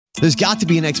There's got to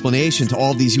be an explanation to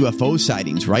all of these UFO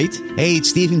sightings, right? Hey,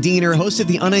 it's Stephen Diener, host of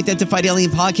the Unidentified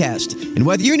Alien Podcast. And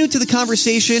whether you're new to the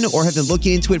conversation or have been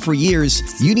looking into it for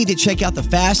years, you need to check out the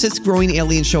fastest growing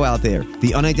alien show out there,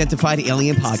 the Unidentified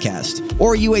Alien Podcast,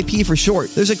 or UAP for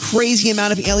short. There's a crazy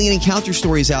amount of alien encounter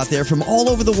stories out there from all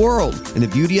over the world. And the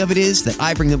beauty of it is that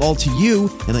I bring them all to you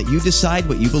and let you decide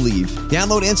what you believe.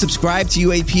 Download and subscribe to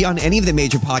UAP on any of the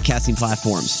major podcasting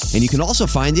platforms. And you can also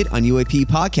find it on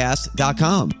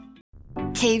UAPpodcast.com.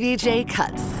 KVJ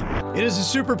Cuts. It is a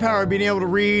superpower being able to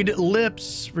read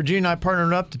lips. Virginia and I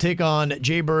partnered up to take on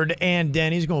Jaybird and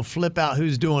Denny's going to flip out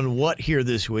who's doing what here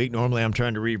this week. Normally I'm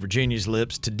trying to read Virginia's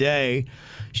lips. Today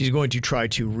she's going to try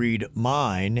to read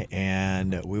mine,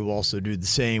 and we will also do the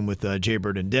same with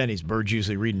Jaybird and Denny's. Bird's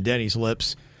usually reading Denny's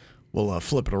lips. We'll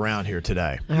flip it around here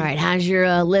today. All right, how's your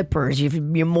lippers?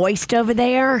 You moist over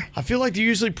there? I feel like they're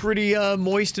usually pretty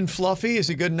moist and fluffy. Is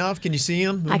it good enough? Can you see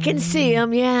them? I can see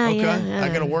them, yeah. Okay. Yeah. That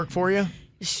going to work for you?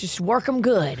 Just work them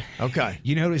good. Okay.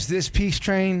 You notice this peace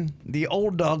train, the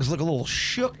old dogs look a little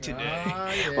shook today.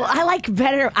 Yeah. Well, I like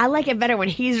it better when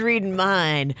he's reading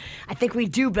mine. I think we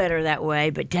do better that way,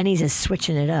 but Denny's is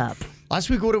switching it up. Last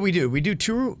week, what did we do? We do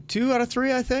two out of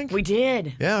three, I think? We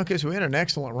did. Yeah, okay, so we had an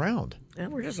excellent round. Yeah,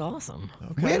 we're just awesome.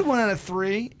 Okay. We had 1 out of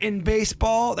 3 in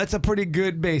baseball. That's a pretty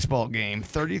good baseball game.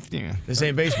 30th. Yeah. This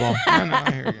ain't baseball. I know,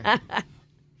 I hear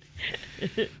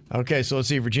you. Okay, so let's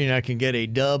see if Virginia and I can get a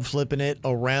dub flipping it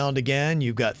around again.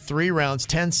 You've got 3 rounds,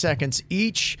 10 seconds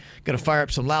each. Got to fire up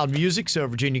some loud music so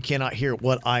Virginia cannot hear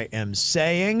what I am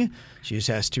saying. She just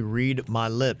has to read my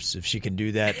lips. If she can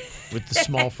do that with the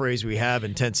small phrase we have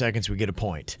in 10 seconds, we get a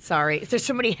point. Sorry. There's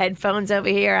so many headphones over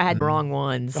here. I had the wrong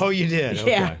ones. Oh, you did?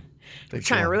 Okay. Yeah.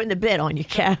 Trying to ruin the bit on you,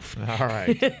 Kev. All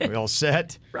right. We all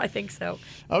set? I think so.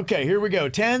 Okay, here we go.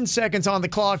 10 seconds on the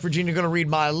clock. Virginia going to read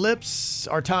my lips.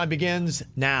 Our time begins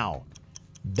now.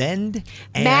 Bend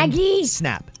and Maggie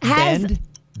snap. has-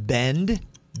 Bend.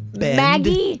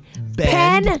 Maggie,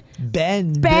 Bend. pen,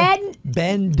 Bend. Ben-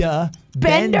 Bender.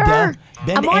 Bender.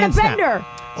 Bend I'm on a and snap. bender.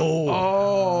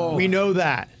 Oh. We know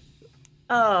that.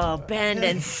 Oh, bend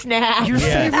and snap. Your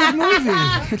favorite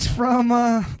movie. It's from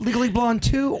Legally Blonde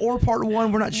 2 or Part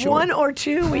 1. We're not sure. 1 or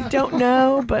 2, we don't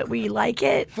know, but we like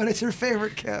it. But it's your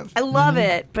favorite, Kev. I love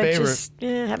it, but Favorite. just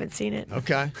haven't seen it.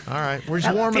 Okay. All right. We're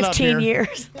just warming up 15 here.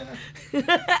 years.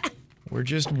 We're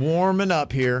just warming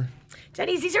up here.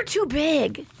 Denny's, these are too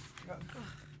big.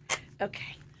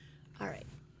 Okay. All right.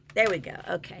 There we go.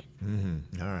 Okay.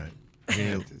 All right.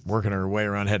 Virginia working her way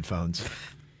around headphones.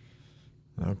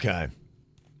 Okay.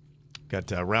 Got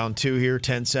round 2 here,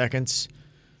 10 seconds.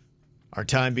 Our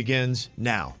time begins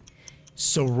now.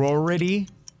 Sorority.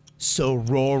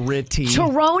 Toroni?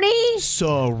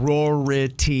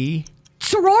 Sorority.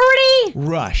 Sorority?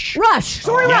 Rush. Rush.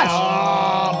 Sorry, Rush.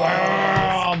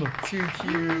 Too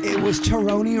cute. It was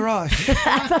Toroni Rush. I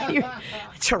thought you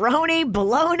Toroni,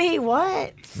 bologna,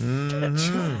 what?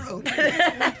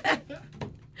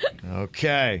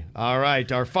 Okay. All right.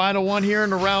 Our final one here in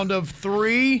the round of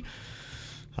 3.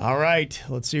 All right.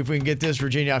 Let's see if we can get this,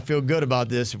 Virginia. I feel good about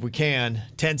this if we can.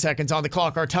 10 seconds on the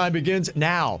clock. Our time begins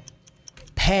now.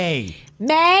 Pay.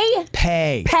 May.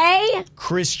 Pay. Pay.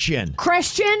 Christian.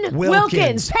 Christian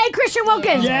Wilkins. Pay Christian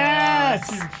Wilkins. Yes.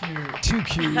 Too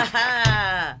cute.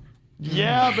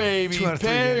 Yeah, baby. 2 out of 3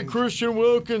 Pay games. Christian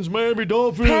Wilkins, Miami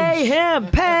Dolphins. Pay him.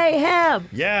 Pay him.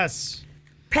 Yes.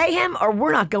 Pay him or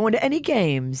we're not going to any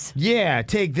games. Yeah,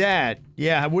 take that.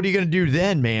 Yeah, what are you going to do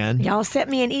then, man? Y'all sent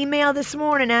me an email this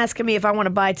morning asking me if I want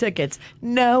to buy tickets.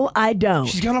 No, I don't.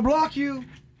 She's going to block you.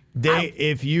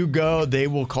 If you go, they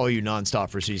will call you nonstop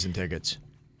for season tickets.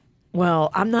 Well,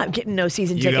 I'm not getting no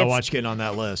season You tickets. got to watch getting on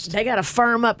that list. They got to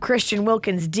firm up Christian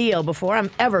Wilkins' deal before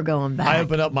I'm ever going back. I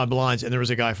opened up my blinds, and there was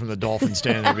a guy from the Dolphins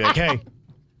standing there be like, hey,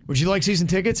 would you like season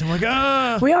tickets? I'm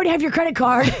like, We already have your credit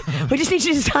card. We just need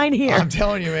you to sign here. I'm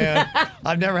telling you, man,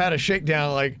 I've never had a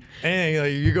shakedown like anything.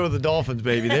 Like, you go to the Dolphins,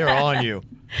 baby, they're on you.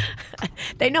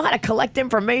 They know how to collect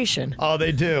information. Oh,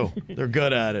 they do. They're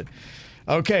good at it.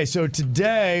 Okay, so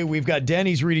today we've got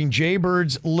Denny's reading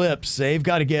Jaybird's lips. They've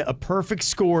got to get a perfect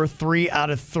score, 3 out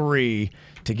of 3,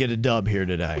 to get a dub here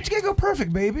today. You gotta go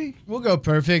perfect, baby. We'll go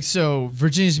perfect. So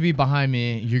Virginia's gonna be behind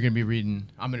me. You're gonna be reading.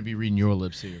 I'm gonna be reading your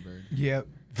lips here, Bird. Yep.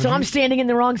 So I'm standing in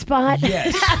the wrong spot?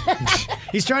 Yes.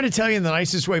 He's trying to tell you in the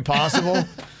nicest way possible.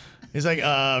 He's like,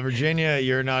 Virginia,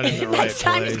 you're not in the right Next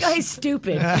time place. this guy's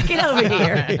stupid. Get over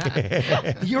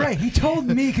here. You're right. He told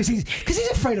me because he's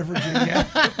afraid of Virginia.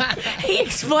 He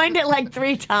explained it like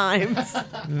 3 times.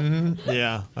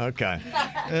 Yeah, okay.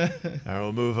 All right,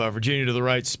 we'll move Virginia to the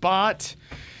right spot.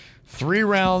 3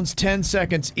 rounds, 10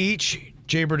 seconds each.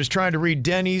 Jaybird is trying to read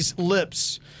Denny's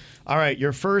lips. All right,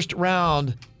 your first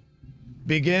round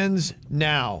begins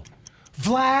now.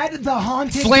 Vlad the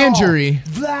haunted Flangery. doll.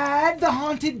 Vlad the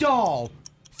haunted doll.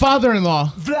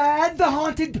 Father-in-law. Vlad the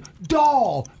haunted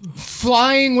doll.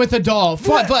 Flying with a doll.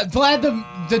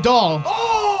 Vlad the doll.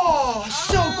 Oh,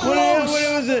 so close.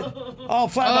 What was it? Oh,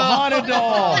 Flat the haunted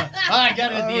doll. I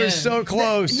got it at the That was end. so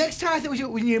close. Next time, I think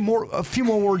we need a few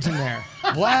more words in there.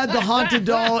 Vlad the haunted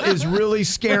doll is really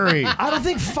scary. I don't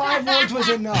think 5 words was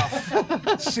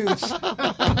enough. Suits.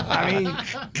 I mean,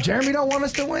 Jeremy don't want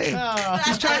us to win.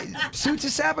 He's trying. Suits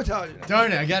is sabotaging.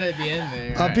 Darn it, I got it at the end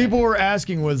there. All right. People were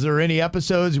asking, was there any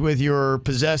episodes with your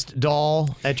possessed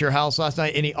doll at your house last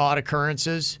night? Any odd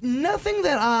occurrences? Nothing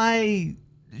that I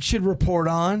should report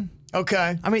on.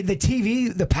 Okay. I mean,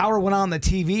 the power went on the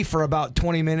TV for about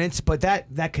 20 minutes, but that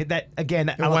again.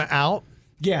 It went out?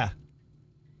 Yeah.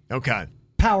 Okay.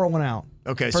 Power went out.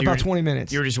 Okay. For about 20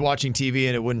 minutes. You were just watching TV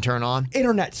and it wouldn't turn on?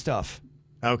 Internet stuff.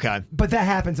 Okay. But that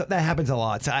happens a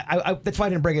lot. So I that's why I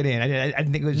didn't bring it in. I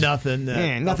didn't think it was Nothing.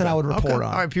 nothing I would report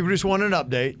on. All right. People just wanted an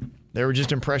update. They were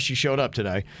just impressed you showed up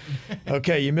today.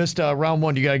 Okay. You missed round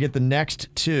 1. You got to get the next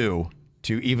 2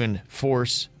 to even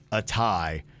force a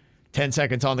tie. 10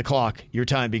 seconds on the clock. Your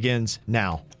time begins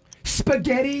now.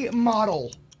 Spaghetti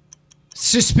model.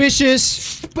 Suspicious.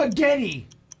 Spaghetti.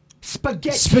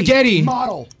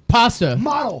 Model. Pasta.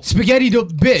 Model. Spaghetti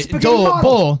Spaghetti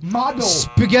bowl. Model.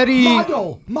 Spaghetti.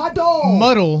 Model.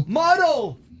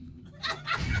 Muddle.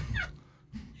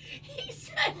 He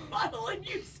said muddle and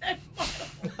you said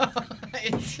muddle.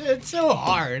 It's so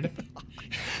hard.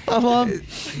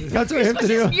 That's what I have to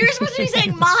do. You're supposed to be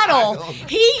saying model.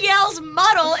 He yells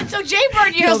muddle, and so Jay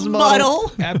Bird yells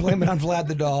muddle. I blame it on Vlad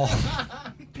the doll.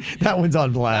 That one's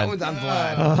on Vlad. That one's on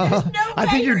Vlad. There's no I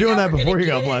way think you're doing that ever before you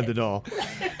gonna got get Vlad the doll.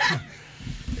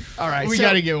 All right, We so-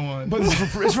 got to get one. But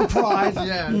it's for pride.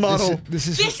 Yeah. Muddle. This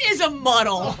is This is a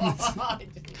muddle.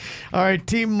 All right,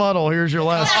 Team Muddle, here's your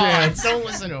last chance. Don't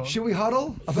listen to him. Should we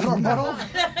huddle about our muddle?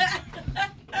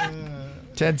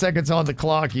 10 seconds on the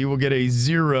clock. You will get a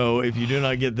 0 if you do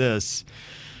not get this.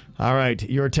 All right,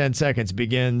 your 10 seconds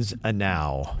begins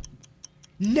now.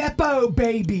 Nepo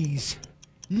babies.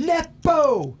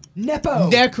 Nepo.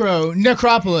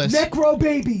 Necropolis. Necro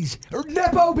babies. Or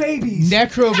Nepo babies.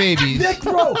 Necro babies.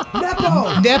 Nepo.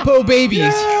 Nepo babies.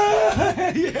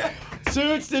 Yeah.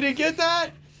 Suits, did he get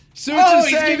that? Suits Oh, is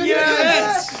he's saying giving it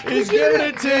yes. to He's giving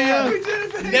it to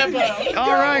you. Nepo.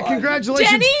 All right, congratulations.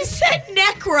 Denny said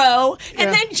necro,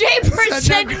 and then Jay Bird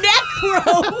said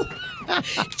necro.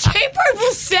 Jay Bird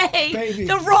will say Baby.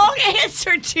 the wrong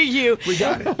answer to you. We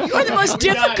got it. You're the most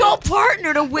difficult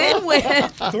partner to win with.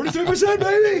 33%,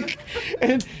 baby.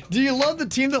 And do you love the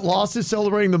team that lost is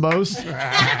celebrating the most?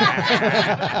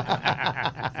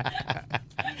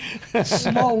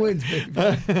 Small wins, baby.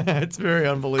 It's very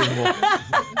unbelievable.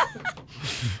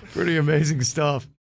 Pretty amazing stuff.